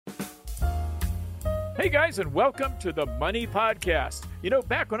Hey guys, and welcome to the Money Podcast. You know,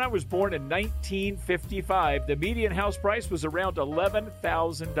 back when I was born in 1955, the median house price was around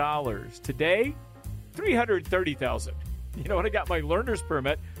 $11,000. Today, $330,000. You know, when I got my learner's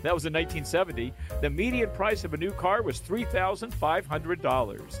permit, that was in 1970, the median price of a new car was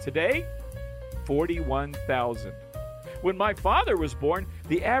 $3,500. Today, $41,000. When my father was born,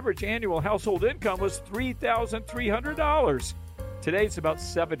 the average annual household income was $3,300. Today, it's about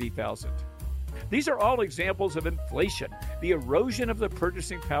 $70,000. These are all examples of inflation, the erosion of the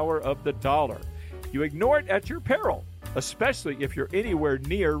purchasing power of the dollar. You ignore it at your peril, especially if you're anywhere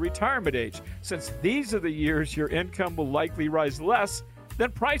near retirement age, since these are the years your income will likely rise less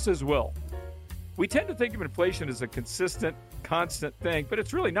than prices will. We tend to think of inflation as a consistent, constant thing, but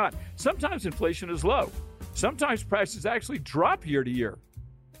it's really not. Sometimes inflation is low. Sometimes prices actually drop year to year.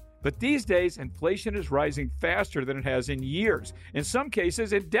 But these days, inflation is rising faster than it has in years, in some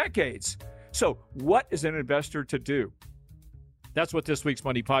cases in decades. So what is an investor to do? That's what this week's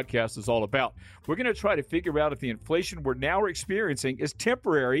Money Podcast is all about. We're going to try to figure out if the inflation we're now experiencing is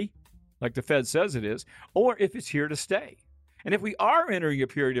temporary, like the Fed says it is, or if it's here to stay. And if we are entering a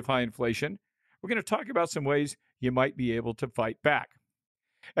period of high inflation, we're going to talk about some ways you might be able to fight back.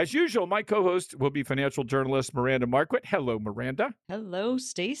 As usual, my co-host will be financial journalist Miranda Marquit. Hello, Miranda. Hello,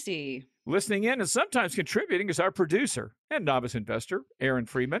 Stacy. Listening in and sometimes contributing is our producer and novice investor, Aaron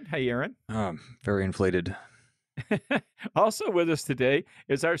Freeman. Hey, Aaron. Very inflated. Also with us today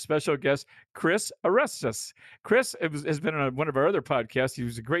is our special guest, Chris Orestes. Chris has been on one of our other podcasts. He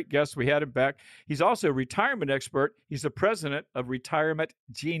was a great guest. We had him back. He's also a retirement expert. He's the president of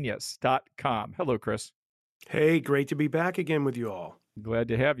retirementgenius.com. Hello, Chris. Hey, great to be back again with you all. Glad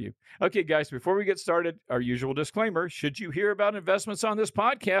to have you. Okay, guys, before we get started, our usual disclaimer. Should you hear about investments on this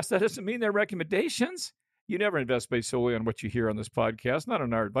podcast, that doesn't mean they're recommendations. You never invest based solely on what you hear on this podcast, not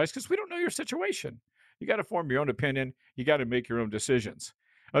on our advice, because we don't know your situation. You got to form your own opinion. You got to make your own decisions.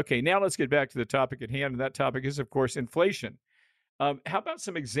 Okay, now let's get back to the topic at hand, and that topic is, of course, inflation. How about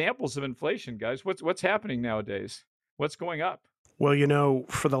some examples of inflation, guys? What's happening nowadays? What's going up? Well, you know,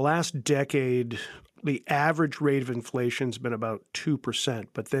 for the last decade, the average rate of inflation has been about 2%.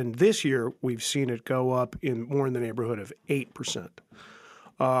 But then this year, we've seen it go up in more in the neighborhood of 8%.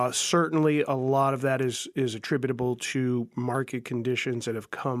 Certainly, a lot of that is attributable to market conditions that have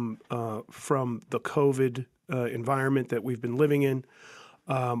come from the COVID environment that we've been living in.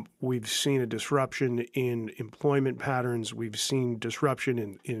 We've seen a disruption in employment patterns. We've seen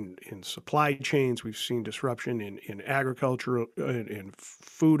disruption in supply chains. We've seen disruption in agriculture, in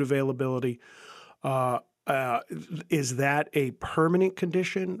food availability. Is that a permanent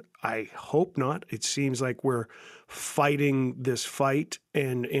condition? I hope not. It seems like we're fighting this fight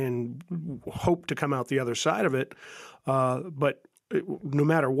and hope to come out the other side of it. But no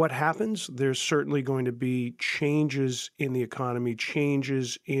matter what happens, there's certainly going to be changes in the economy,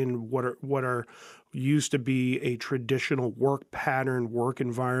 changes in what are used to be a traditional work pattern, work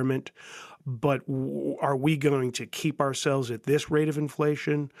environment. But are we going to keep ourselves at this rate of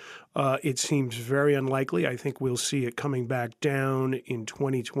inflation? It seems very unlikely. I think we'll see it coming back down in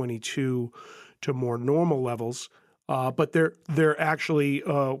 2022 to more normal levels. But there actually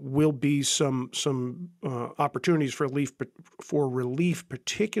will be some opportunities for relief,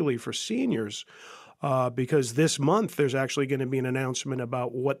 particularly for seniors, because this month there's actually going to be an announcement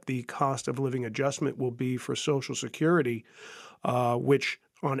about what the cost of living adjustment will be for Social Security, which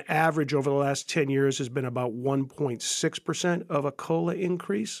on average over the last 10 years has been about 1.6% of a COLA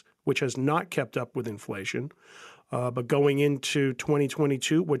increase, which has not kept up with inflation. But going into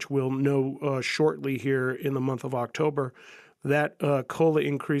 2022, which we'll know shortly here in the month of October, that COLA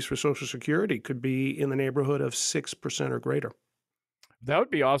increase for Social Security could be in the neighborhood of 6% or greater. That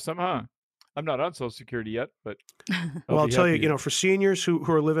would be awesome, huh? I'm not on Social Security yet, but I'll tell you, for seniors who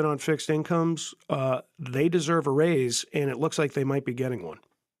are living on fixed incomes, they deserve a raise, and it looks like they might be getting one.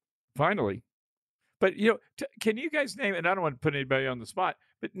 Finally. But, can you guys name, and I don't want to put anybody on the spot,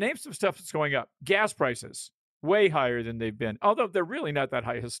 but name some stuff that's going up. Gas prices. Way higher than they've been, although they're really not that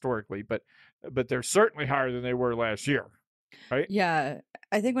high historically, but they're certainly higher than they were last year, right? Yeah,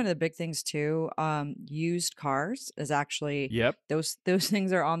 I think one of the big things too, used cars is actually, those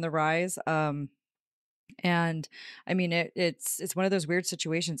things are on the rise. And I mean, it's one of those weird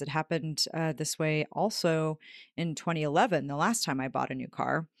situations. It happened this way also in 2011, the last time I bought a new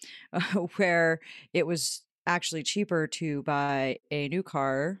car, where it was actually cheaper to buy a new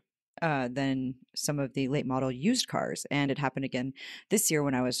car than some of the late model used cars. And it happened again this year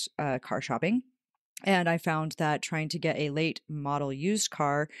when I was car shopping. And I found that trying to get a late model used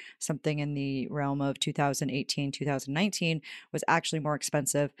car, something in the realm of 2018, 2019, was actually more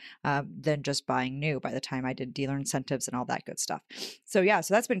expensive than just buying new by the time I did dealer incentives and all that good stuff. So yeah,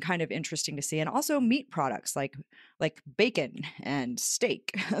 so that's been kind of interesting to see. And also meat products like bacon and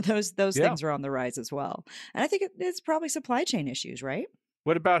steak, those things are on the rise as well. And I think it's probably supply chain issues, right?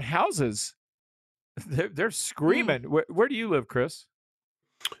 What about houses? They're screaming. Where do you live, Chris?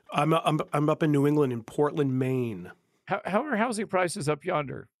 I'm up in New England, in Portland, Maine. How are housing prices up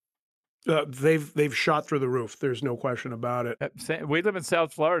yonder? They've shot through the roof. There's no question about it. We live in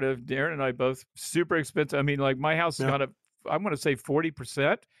South Florida. Darren and I both super expensive. I mean, like my house has gone up, I'm going to say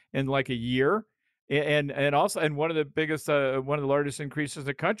 40% in like a year. And also, and one of the biggest, one of the largest increases in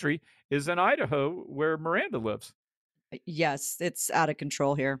the country is in Idaho, where Miranda lives. Yes, it's out of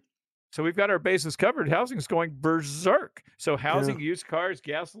control here. So we've got our bases covered. Housing is going berserk. So housing, used cars,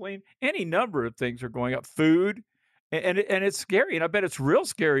 gasoline, any number of things are going up. Food, and it's scary. And I bet it's real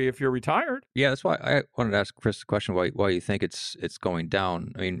scary if you're retired. Yeah, that's why I wanted to ask Chris the question why you think it's going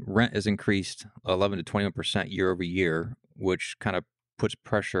down. I mean, rent has increased 11 to 21% year over year, which kind of puts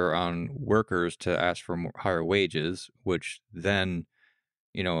pressure on workers to ask for higher wages, which then,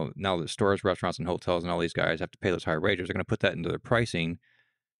 now the stores, restaurants, and hotels and all these guys have to pay those higher wages. They're going to put that into their pricing.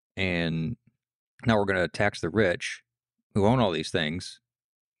 And now we're going to tax the rich who own all these things,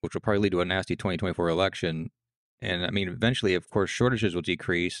 which will probably lead to a nasty 2024 election. And I mean, eventually, of course, shortages will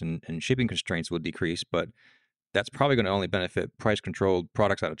decrease and shipping constraints will decrease, but that's probably going to only benefit price-controlled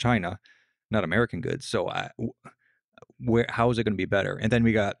products out of China, not American goods. So how is it going to be better? And then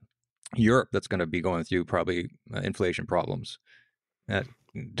we got Europe that's going to be going through probably inflation problems that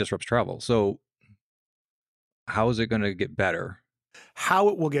disrupts travel. So how is it going to get better? How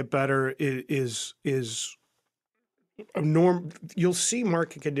it will get better is a norm. You'll see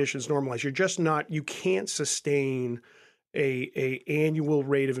market conditions normalize. You can't sustain a annual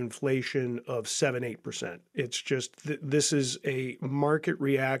rate of inflation of 7-8%. It's just this is a market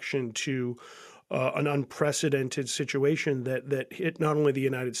reaction to an unprecedented situation that hit not only the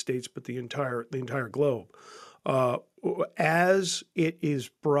United States but the entire globe. As it is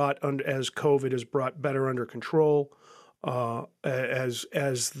as COVID is brought better under control. As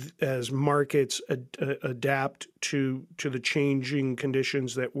markets adapt to the changing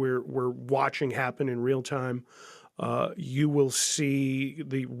conditions that we're watching happen in real time, you will see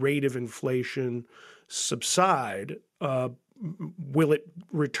the rate of inflation subside. Will it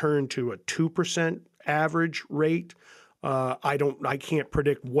return to a 2% average rate? I can't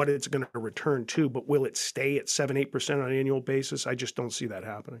predict what it's going to return to, but will it stay at 7-8% on an annual basis? I just don't see that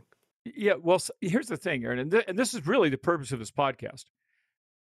happening. Yeah, well, here's the thing, Aaron, and this is really the purpose of this podcast.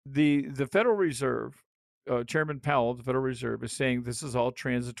 The Federal Reserve, Chairman Powell of the Federal Reserve, is saying this is all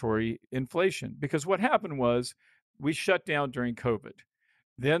transitory inflation because what happened was we shut down during COVID.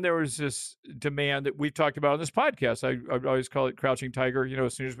 Then there was this demand that we've talked about on this podcast. I always call it crouching tiger.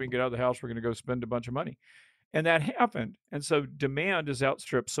 As soon as we can get out of the house, we're going to go spend a bunch of money. And that happened. And so demand has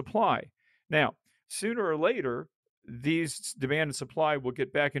outstripped supply. Now, sooner or later, these demand and supply will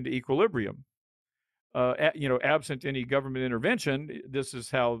get back into equilibrium. Absent any government intervention, this is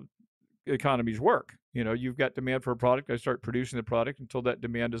how economies work. You've got demand for a product, I start producing the product until that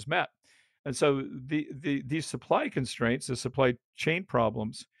demand is met. And so these supply constraints, the supply chain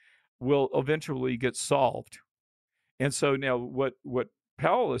problems, will eventually get solved. And so now what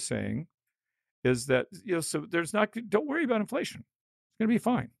Powell is saying is that so don't worry about inflation. It's going to be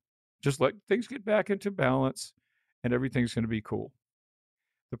fine. Just let things get back into balance. And everything's going to be cool.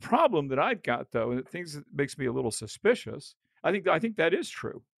 The problem that I've got, though, and things that makes me a little suspicious, I think that is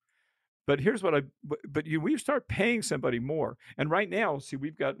true. But here's what we start paying somebody more. And right now, see,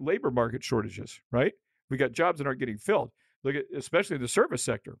 we've got labor market shortages, right? We got jobs that aren't getting filled. Look at, especially the service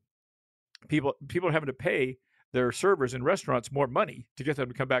sector. People are having to pay their servers in restaurants more money to get them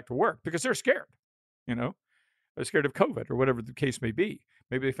to come back to work because they're scared, they're scared of COVID or whatever the case may be.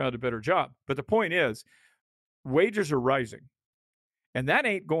 Maybe they found a better job. But the point is, wages are rising, and that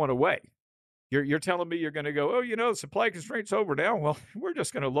ain't going away. You're telling me you're going to go, supply constraints over now. Well, we're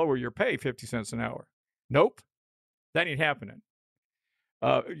just going to lower your pay 50 cents an hour. Nope, that ain't happening.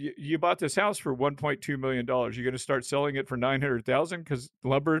 You bought this house for $1.2 million. You're going to start selling it for $900,000 because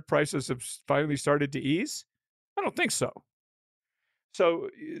lumber prices have finally started to ease? I don't think so. So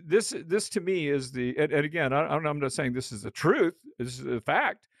this to me is and again, I'm not saying this is the truth. This is a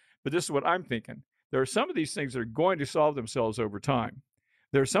fact, but this is what I'm thinking. There are some of these things that are going to solve themselves over time.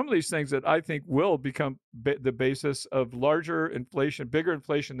 There are some of these things that I think will become the basis of larger inflation, bigger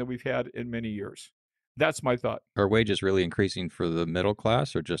inflation than we've had in many years. That's my thought. Are wages really increasing for the middle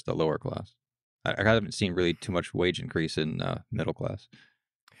class or just the lower class? I haven't seen really too much wage increase in middle class.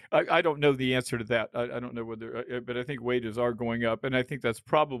 I don't know the answer to that. I don't know whether, but I think wages are going up, and I think that's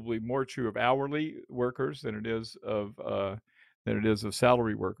probably more true of hourly workers than it is of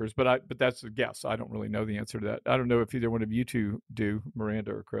salary workers. But that's a guess. I don't really know the answer to that. I don't know if either one of you two do,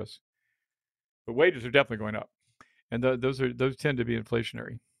 Miranda or Chris. But wages are definitely going up, and those tend to be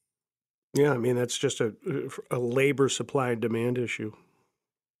inflationary. Yeah, I mean that's just a labor supply and demand issue.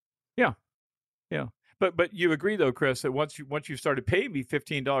 Yeah. But you agree though, Chris, that once you started paying me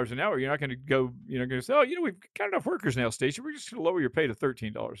 $15 an hour, you're not going to go, going to say, we've got enough workers now, Stacey. We're just going to lower your pay to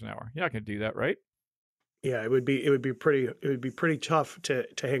 $13 an hour. You're not going to do that, right? Yeah, it would be pretty tough to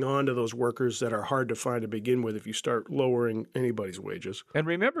hang on to those workers that are hard to find to begin with if you start lowering anybody's wages. And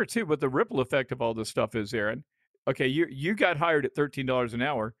remember too, what the ripple effect of all this stuff is, Aaron. Okay, you got hired at $13 an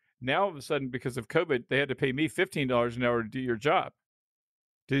hour. Now all of a sudden, because of COVID, they had to pay me $15 an hour to do your job,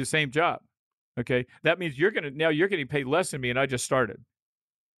 do the same job. Okay, that means you're getting paid less than me, and I just started.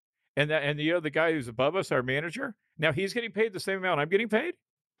 And the guy who's above us, our manager, now he's getting paid the same amount I'm getting paid,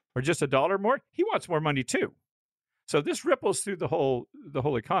 or just $1 more. He wants more money too. So this ripples through the whole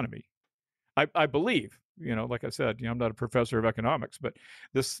economy. I believe, like I said, I'm not a professor of economics, but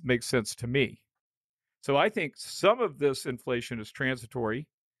this makes sense to me. So I think some of this inflation is transitory,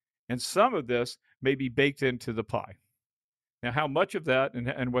 and some of this may be baked into the pie. Now, how much of that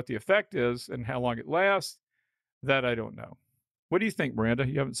and what the effect is and how long it lasts, that I don't know. What do you think, Miranda?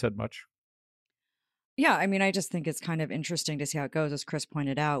 You haven't said much. Yeah, I mean, I just think it's kind of interesting to see how it goes. As Chris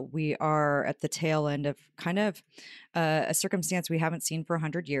pointed out, we are at the tail end of kind of a circumstance we haven't seen for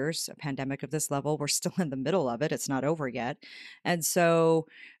 100 years, a pandemic of this level. We're still in the middle of it. It's not over yet. And so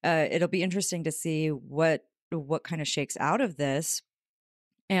it'll be interesting to see what kind of shakes out of this.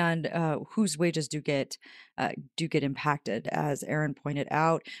 And whose wages do get impacted, as Aaron pointed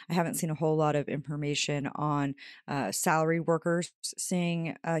out. I haven't seen a whole lot of information on salary workers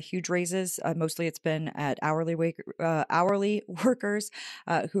seeing huge raises. Mostly, it's been at hourly workers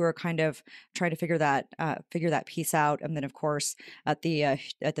who are kind of trying to figure that piece out. And then, of course, at the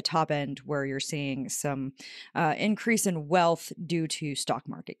top end, where you're seeing some increase in wealth due to stock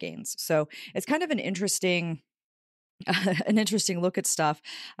market gains. So it's kind of an interesting look at stuff.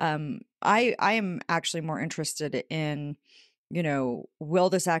 I am actually more interested in, will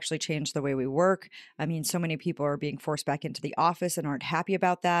this actually change the way we work? I mean, so many people are being forced back into the office and aren't happy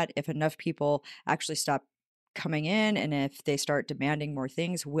about that. If enough people actually stop coming in and if they start demanding more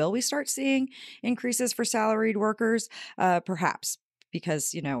things, will we start seeing increases for salaried workers? Perhaps.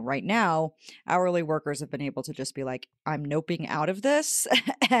 Because, right now, hourly workers have been able to just be like, I'm noping out of this.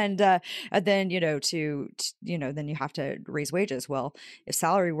 and then, then you have to raise wages. Well, if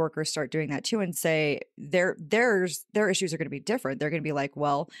salary workers start doing that too and say their issues are going to be different, they're going to be like,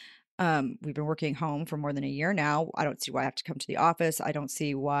 well, we've been working home for more than a year now. I don't see why I have to come to the office. I don't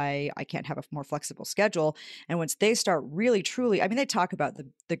see why I can't have a more flexible schedule. And once they start really, truly, I mean, they talk about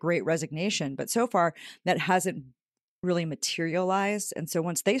the Great Resignation, but so far that hasn't really materialized. And so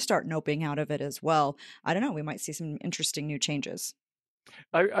once they start noping out of it as well, I don't know, we might see some interesting new changes.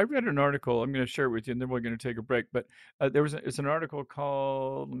 I read an article. I'm going to share it with you, and then we're going to take a break. But it's an article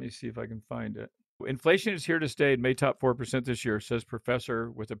called, let me see if I can find it. Inflation is here to stay and may top 4% this year, says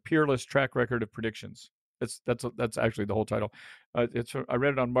professor with a peerless track record of predictions. That's actually the whole title. I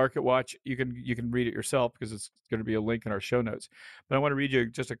read it on MarketWatch. You can read it yourself because it's going to be a link in our show notes. But I want to read you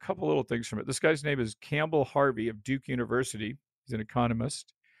just a couple little things from it. This guy's name is Campbell Harvey of Duke University. He's an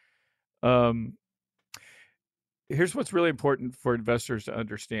economist. Here's what's really important for investors to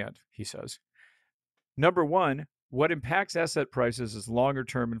understand, he says. Number one, what impacts asset prices is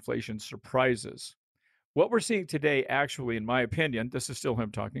longer-term inflation surprises. What we're seeing today, actually, in my opinion, this is still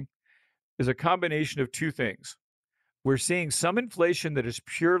him talking, is a combination of two things. We're seeing some inflation that is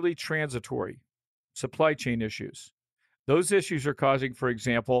purely transitory, supply chain issues. Those issues are causing, for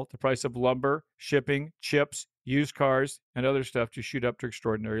example, the price of lumber, shipping, chips, used cars, and other stuff to shoot up to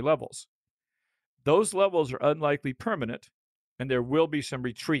extraordinary levels. Those levels are unlikely permanent, and there will be some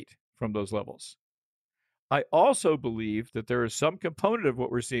retreat from those levels. I also believe that there is some component of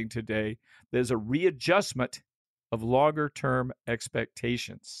what we're seeing today that is a readjustment of longer-term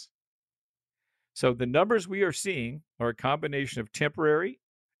expectations. So the numbers we are seeing are a combination of temporary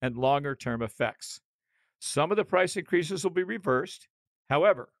and longer-term effects. Some of the price increases will be reversed.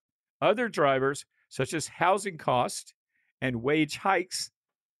 However, other drivers, such as housing costs and wage hikes,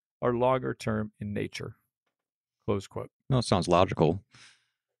 are longer-term in nature. Close quote. No, it sounds logical.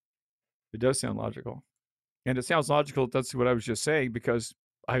 It does sound logical. And it sounds logical, that's what I was just saying, because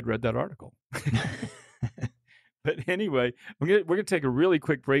I had read that article. But anyway, we're gonna take a really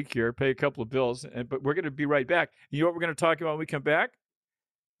quick break here, pay a couple of bills, but we're gonna be right back. You know what we're gonna talk about when we come back?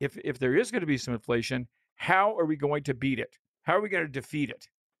 If there is going to be some inflation, how are we going to beat it? How are we going to defeat it?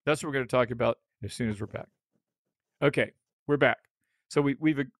 That's what we're going to talk about as soon as we're back. Okay, we're back. So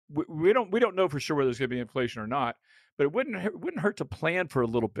we don't know for sure whether there's going to be inflation or not, but it wouldn't hurt to plan for a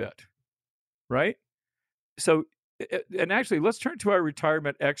little bit, right? So, and actually, let's turn to our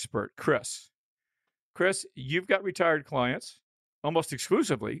retirement expert, Chris. Chris, you've got retired clients almost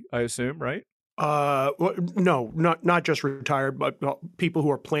exclusively, I assume, right? Well, no, not just retired, but people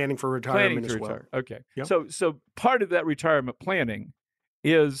who are planning for retirement as well. Okay. Yep. So part of that retirement planning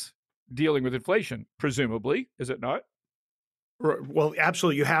is dealing with inflation, presumably, is it not? Well,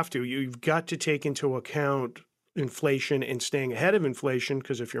 absolutely. You have to. You've got to take into account inflation and staying ahead of inflation,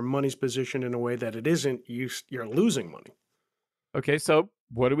 because if your money's positioned in a way that it isn't, you're losing money. Okay. So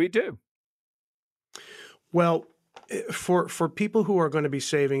what do we do? Well, for people who are going to be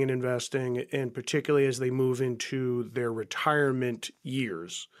saving and investing, and particularly as they move into their retirement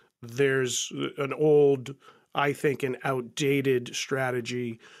years, there's an old, I think, an outdated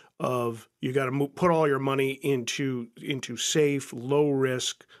strategy of you got to put all your money into safe, low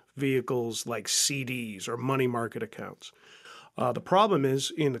risk vehicles like CDs or money market accounts. The problem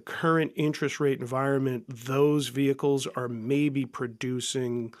is, in the current interest rate environment, those vehicles are maybe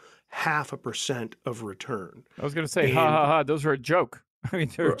producing 0.5% of return. I was going to say, those are a joke. I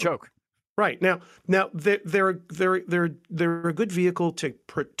mean, they're a joke. Right. Now they're a good vehicle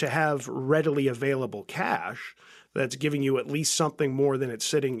to have readily available cash that's giving you at least something more than it's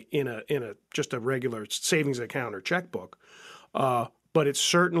sitting in a just a regular savings account or checkbook. But it's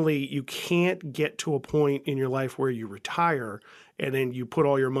certainly, you can't get to a point in your life where you retire and then you put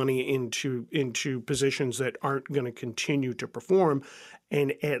all your money into positions that aren't going to continue to perform,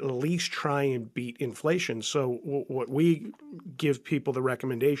 and at least try and beat inflation. So what we give people the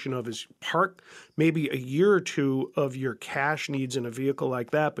recommendation of is park maybe a year or two of your cash needs in a vehicle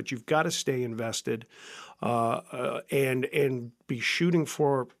like that, but you've got to stay invested and be shooting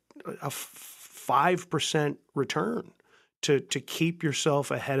for a 5% return to keep yourself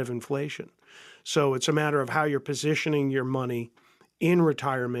ahead of inflation. So it's a matter of how you're positioning your money in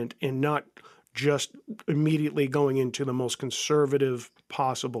retirement and not just immediately going into the most conservative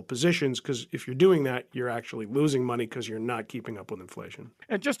possible positions, because if you're doing that, you're actually losing money because you're not keeping up with inflation.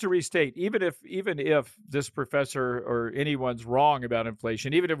 And just to restate, even if this professor or anyone's wrong about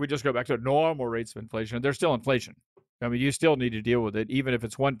inflation, even if we just go back to normal rates of inflation, there's still inflation. I mean, you still need to deal with it, even if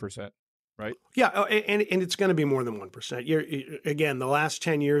it's 1%. Right. Yeah, and it's going to be more than 1%. Again, the last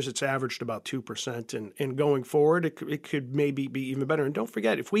 10 years, it's averaged about 2%, and going forward, it could maybe be even better. And don't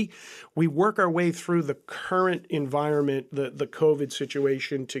forget, if we work our way through the current environment, the COVID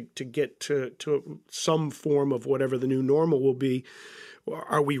situation, to get to some form of whatever the new normal will be,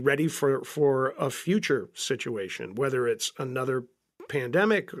 are we ready for a future situation, whether it's another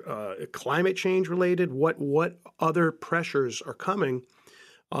pandemic, climate change related, what other pressures are coming?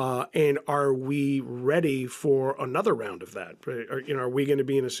 And are we ready for another round of that? Are we going to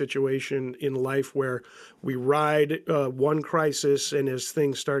be in a situation in life where we ride one crisis, and as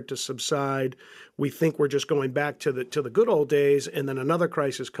things start to subside, we think we're just going back to the good old days, and then another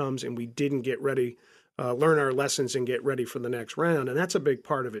crisis comes and we didn't get ready, learn our lessons and get ready for the next round? And that's a big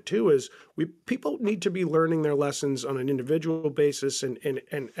part of it too. Is people need to be learning their lessons on an individual basis, and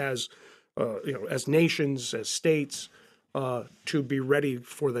as as nations, as states. To be ready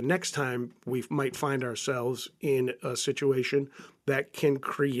for the next time we might find ourselves in a situation that can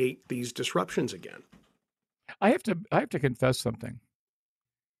create these disruptions again. I have to confess something.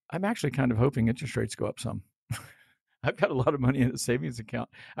 I'm actually kind of hoping interest rates go up some. I've got a lot of money in a savings account.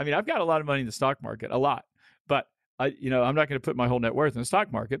 I mean, I've got a lot of money in the stock market, a lot, but I'm not going to put my whole net worth in the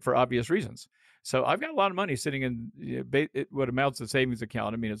stock market for obvious reasons. So I've got a lot of money sitting in what amounts to savings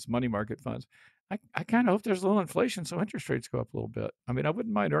account. I mean, it's money market funds. I kind of hope there's a little inflation, so interest rates go up a little bit. I mean, I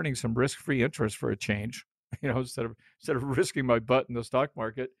wouldn't mind earning some risk-free interest for a change, instead of risking my butt in the stock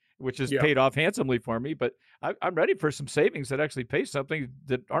market, which has paid off handsomely for me. But I'm ready for some savings that actually pay something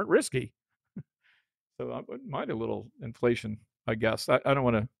that aren't risky. So I wouldn't mind a little inflation, I guess. I don't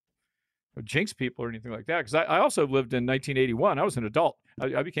want to jinx people or anything like that, because I also lived in 1981. I was an adult.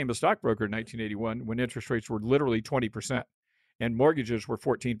 I became a stockbroker in 1981 when interest rates were literally 20% and mortgages were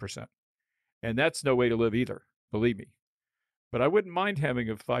 14%. And that's no way to live either, believe me. But I wouldn't mind having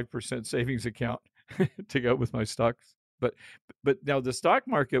a 5% savings account to go with my stocks. But now the stock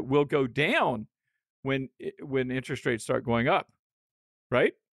market will go down when interest rates start going up,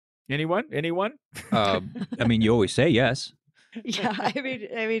 right? Anyone? I mean, you always say yes. Yeah, I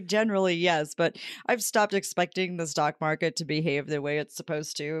mean, generally yes, but I've stopped expecting the stock market to behave the way it's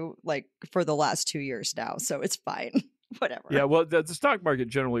supposed to, like for the last 2 years now. So it's fine, whatever. Yeah, well, the stock market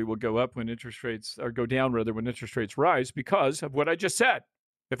generally will go up when interest rates, or go down rather when interest rates rise, because of what I just said.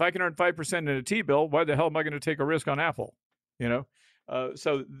 If I can earn 5% in a T-bill, why the hell am I going to take a risk on Apple? You know,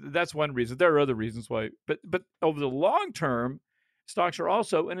 so that's one reason. There are other reasons why, but over the long term, stocks are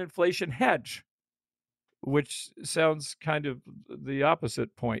also an inflation hedge, which sounds kind of the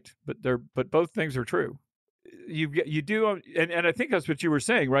opposite point, but both things are true. You do, and I think that's what you were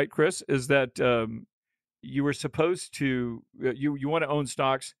saying, right, Chris? Is that you were supposed to you want to own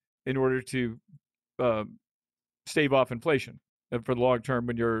stocks in order to stave off inflation for the long term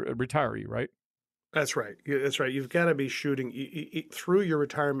when you're a retiree, right? That's right. That's right. You've got to be shooting through your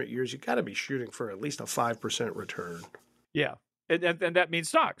retirement years. You've got to be shooting for at least a 5% return. Yeah, and that means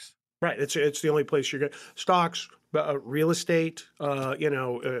stocks. Right. It's the only place you're going. Stocks, real estate.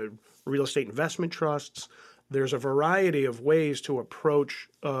 Real estate investment trusts. There's a variety of ways to approach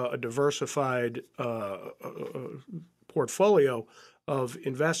a diversified portfolio of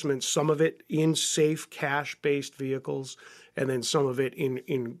investments. Some of it in safe cash-based vehicles, and then some of it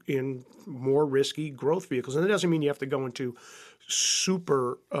in more risky growth vehicles. And it doesn't mean you have to go into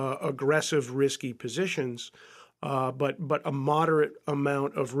super aggressive, risky positions, but a moderate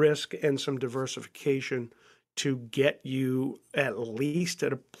amount of risk and some diversification to get you at least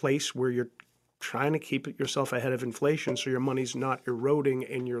at a place where you're trying to keep yourself ahead of inflation so your money's not eroding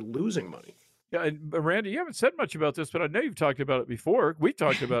and you're losing money. Yeah, and Randy, you haven't said much about this, but I know you've talked about it before. We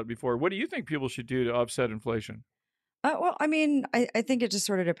talked about it before. What do you think people should do to offset inflation? Well, I mean, I think it just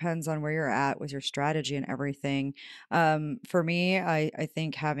sort of depends on where you're at with your strategy and everything. For me, I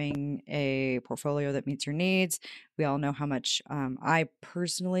think having a portfolio that meets your needs. We all know how much I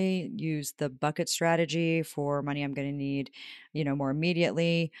personally use the bucket strategy for money I'm going to need, more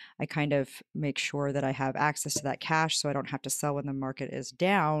immediately. I kind of make sure that I have access to that cash so I don't have to sell when the market is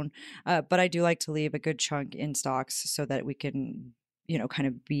down. But I do like to leave a good chunk in stocks so that we can kind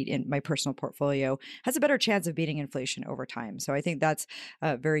of beat in my personal portfolio has a better chance of beating inflation over time. So I think that's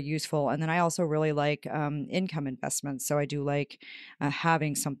very useful. And then I also really like income investments. So I do like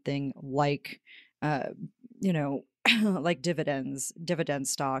having something like, like dividend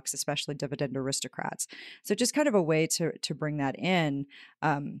stocks, especially Dividend Aristocrats. So just kind of a way to bring that in.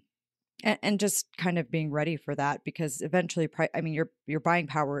 And just kind of being ready for that, because eventually, your buying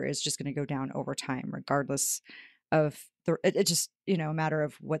power is just going to go down over time, regardless of it's just a matter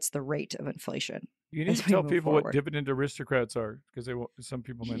of what's the rate of inflation. You need to tell people what Dividend Aristocrats are, because some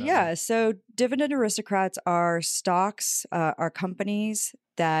people may not know. Yeah, so Dividend Aristocrats are stocks, are companies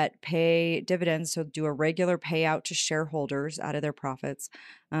that pay dividends, so do a regular payout to shareholders out of their profits.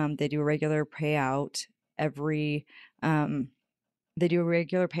 They do a regular payout every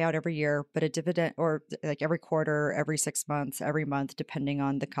year, but a dividend, or like every quarter, every 6 months, every month, depending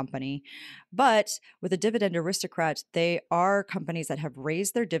on the company. But with a Dividend Aristocrat, they are companies that have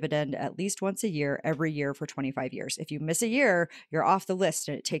raised their dividend at least once a year, every year for 25 years. If you miss a year, you're off the list,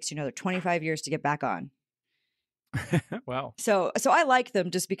 and it takes you another 25 years to get back on. Wow. So I like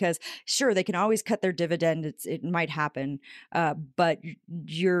them just because, sure, they can always cut their dividend. It might happen, but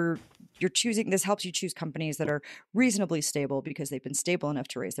you're choosing. This helps you choose companies that are reasonably stable because they've been stable enough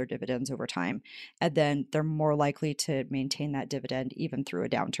to raise their dividends over time, and then they're more likely to maintain that dividend even through a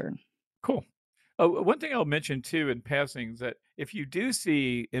downturn. Cool. One thing I'll mention too in passing is that if you do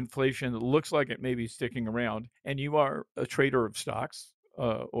see inflation that looks like it may be sticking around, and you are a trader of stocks,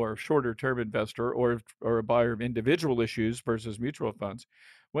 or a shorter term investor, or a buyer of individual issues versus mutual funds,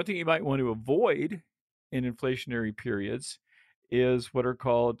 one thing you might want to avoid in inflationary periods is what are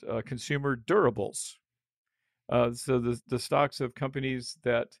called consumer durables. So the stocks of companies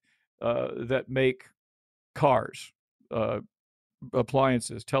that make cars,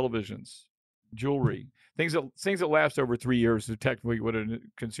 appliances, televisions, jewelry, things that last over 3 years is technically what a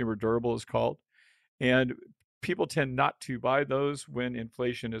consumer durable is called. And people tend not to buy those when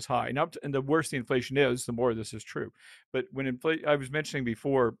inflation is high. Now, and the worse the inflation is, the more this is true. But when I was mentioning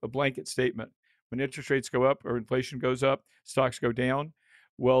before, a blanket statement, when interest rates go up or inflation goes up, stocks go down.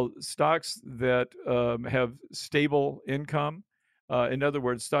 Well, stocks that have stable income, in other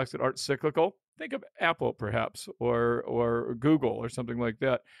words, stocks that aren't cyclical, think of Apple perhaps, or Google or something like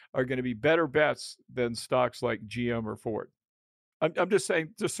that, are going to be better bets than stocks like GM or Ford. I'm just saying,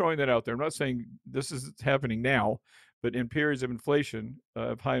 just throwing that out there. I'm not saying this is happening now, but in periods of inflation,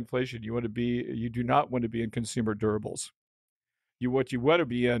 of high inflation, you do not want to be in consumer durables. What you want to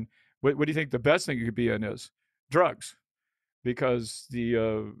be in, what do you think the best thing you could be in is? Drugs. because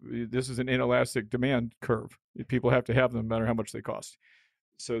this is an inelastic demand curve. People have to have them no matter how much they cost.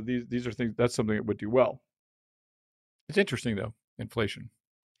 So these are things, that's something that would do well. It's interesting though, inflation.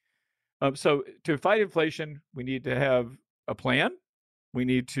 So to fight inflation, we need to have a plan. We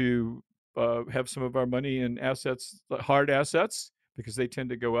need to have some of our money in assets, hard assets, because they tend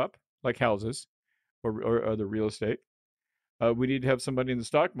to go up, like houses or other real estate. We need to have some money in the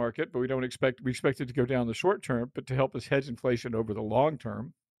stock market, but we expect it to go down in the short term, but to help us hedge inflation over the long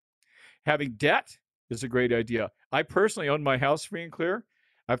term. Having debt is a great idea. I personally own my house free and clear.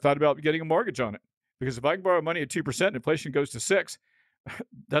 I've thought about getting a mortgage on it, because if I can borrow money at 2% and inflation goes to 6%,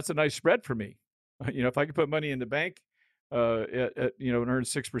 that's a nice spread for me. If I can put money in the bank and earn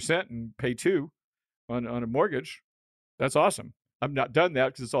 6% and pay 2% on a mortgage, that's awesome. I've not done that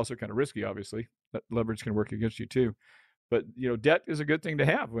because it's also kind of risky, obviously. That leverage can work against you too. But, debt is a good thing to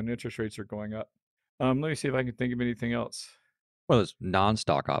have when interest rates are going up. Let me see if I can think of anything else. Well, there's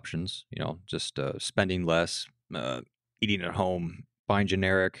non-stock options, just spending less, eating at home, buying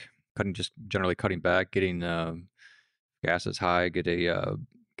generic, generally cutting back, getting gas is high, get a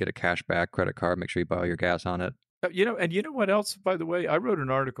cash back credit card, make sure you buy all your gas on it. And you know what else, by the way? I wrote an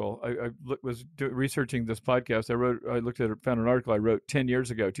article. I was researching this podcast. Found an article I wrote 10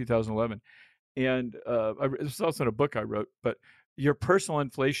 years ago, 2011. And this is also in a book I wrote, but your personal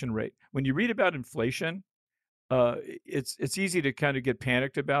inflation rate. When you read about inflation, it's easy to kind of get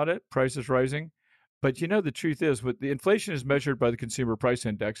panicked about it, prices rising. But the truth is, the inflation is measured by the Consumer Price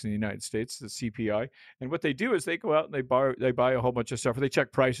Index in the United States, the CPI. And what they do is they go out and they buy a whole bunch of stuff, or they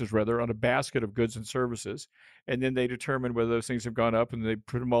check prices rather, on a basket of goods and services. And then they determine whether those things have gone up, and they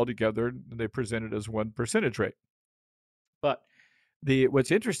put them all together and they present it as one percentage rate. But what's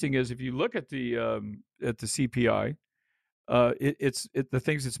interesting is if you look at the CPI, the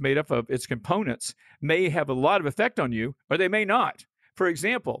things it's made up of, its components may have a lot of effect on you, or they may not. For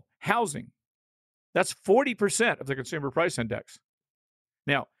example, housing. That's 40% of the Consumer Price Index.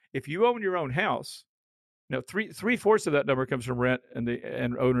 Now, if you own your own house, three-fourths of that number comes from rent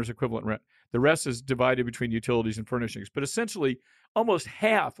and owner's equivalent rent. The rest is divided between utilities and furnishings. But essentially, almost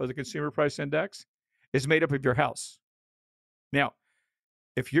half of the Consumer Price Index is made up of your house. Now,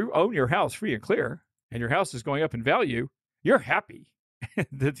 if you own your house free and clear, and your house is going up in value, you're happy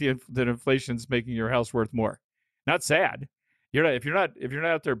that inflation's making your house worth more. Not sad. If you're not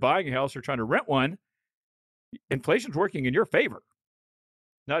out there buying a house or trying to rent one, inflation's working in your favor,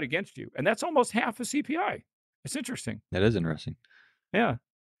 not against you. And that's almost half of CPI. It's interesting. That is interesting. Yeah.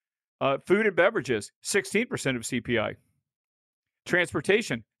 Food and beverages, 16% of CPI.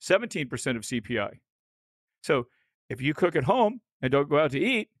 Transportation, 17% of CPI. So if you cook at home and don't go out to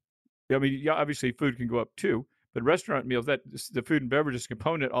eat, obviously food can go up too, but restaurant meals, the food and beverages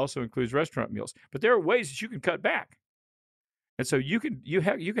component also includes restaurant meals. But there are ways that you can cut back. And so you can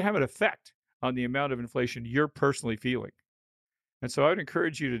have an effect on the amount of inflation you're personally feeling. And so I would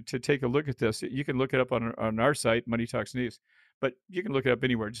encourage you to take a look at this. You can look it up on our site, Money Talks News, but you can look it up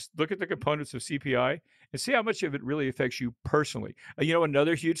anywhere. Just look at the components of CPI and see how much of it really affects you personally.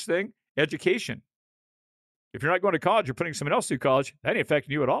 Another huge thing, education. If you're not going to college, you're putting someone else through college, that ain't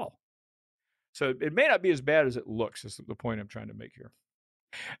affecting you at all. So it may not be as bad as it looks, is the point I'm trying to make here.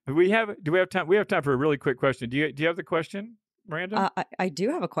 Do we have time? We have time for a really quick question. Do you have the question, Miranda? I do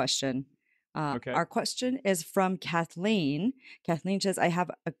have a question. Okay. Our question is from Kathleen. Kathleen says,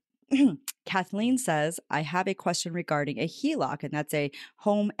 Kathleen says, I have a question regarding a HELOC, and that's a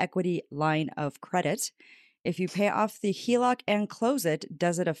home equity line of credit. If you pay off the HELOC and close it,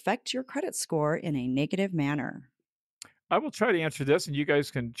 does it affect your credit score in a negative manner? I will try to answer this, and you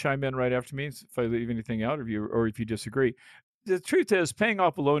guys can chime in right after me if I leave anything out of you, or if you disagree. The truth is, paying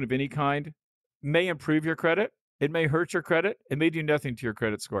off a loan of any kind may improve your credit. It may hurt your credit. It may do nothing to your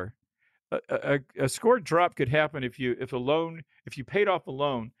credit score. A score drop could happen if you paid off a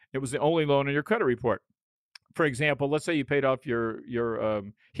loan, it was the only loan in your credit report. For example, let's say you paid off your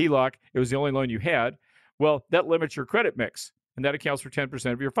HELOC, it was the only loan you had. Well, that limits your credit mix, and that accounts for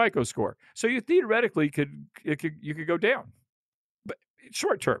 10% of your FICO score. So you theoretically you could go down, but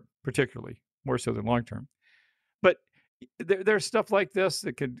short term, particularly more so than long term. But there's stuff like this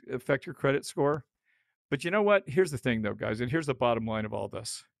that could affect your credit score. But you know what? Here's the thing, though, guys, and here's the bottom line of all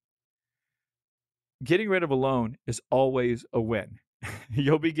this. Getting rid of a loan is always a win.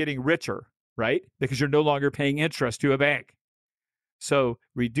 You'll be getting richer, right? Because you're no longer paying interest to a bank. So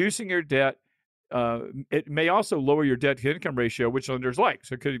reducing your debt, it may also lower your debt to income ratio, which lenders like.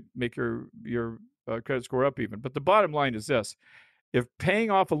 So it could make your credit score up even. But the bottom line is this. If paying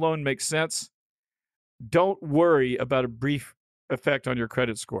off a loan makes sense, don't worry about a brief effect on your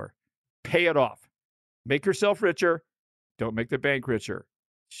credit score. Pay it off. Make yourself richer. Don't make the bank richer.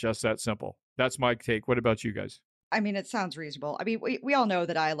 It's just that simple. That's my take. What about you guys? I mean, it sounds reasonable. I mean, we all know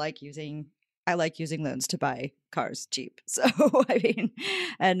that I like using loans to buy cars cheap. So I mean,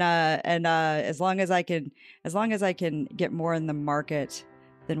 and as long as I can get more in the market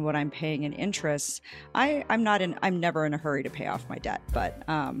than what I'm paying in interest, I'm never in a hurry to pay off my debt. But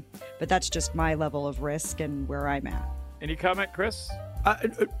that's just my level of risk and where I'm at. Any comment, Chris?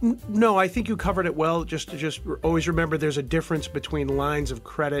 No, I think you covered it well. Just always remember there's a difference between lines of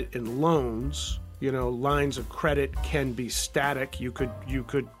credit and loans. You know, lines of credit can be static. You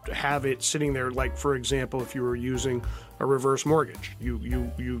could have it sitting there, like, for example, if you were using a reverse mortgage,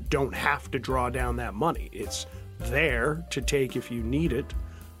 you don't have to draw down that money. It's there to take if you need it.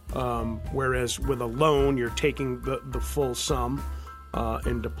 Whereas with a loan, you're taking the full sum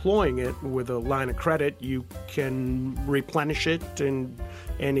and deploying it. With a line of credit, you can replenish it, and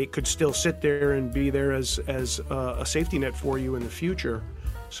it could still sit there and be there as a safety net for you in the future.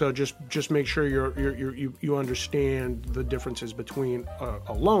 So just make sure you understand the differences between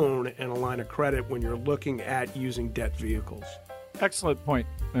a loan and a line of credit when you're looking at using debt vehicles. Excellent point,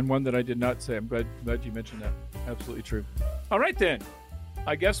 and one that I did not say. I'm glad you mentioned that. Absolutely true. All right, then.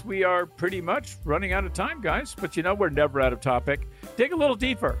 I guess we are pretty much running out of time, guys. But we're never out of topic. Dig a little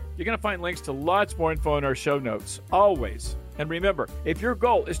deeper. You're going to find links to lots more info in our show notes, always. And remember, if your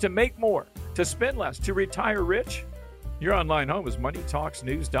goal is to make more, to spend less, to retire rich, your online home is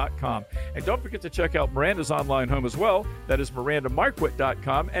MoneyTalksNews.com. And don't forget to check out Miranda's online home as well. That is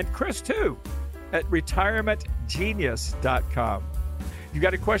MirandaMarquit.com. And Chris, too, at RetirementGenius.com. You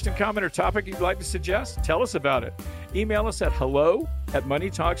got a question, comment, or topic you'd like to suggest? Tell us about it. Email us at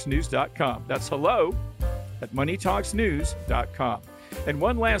hello@MoneyTalksNews.com. That's hello@MoneyTalksNews.com. And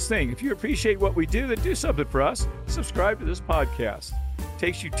one last thing, if you appreciate what we do, then do something for us. Subscribe to this podcast.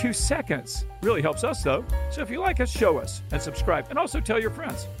 Takes you 2 seconds. Really helps us, though. So if you like us, show us and subscribe. And also tell your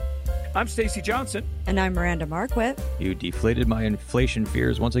friends. I'm Stacy Johnson. And I'm Miranda Marquit. You deflated my inflation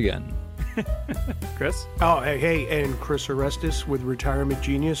fears once again. Chris? Oh, hey, and Chris Orestes with Retirement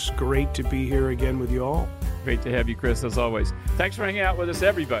Genius. Great to be here again with you all. Great to have you, Chris, as always. Thanks for hanging out with us,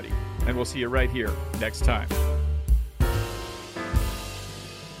 everybody. And we'll see you right here next time.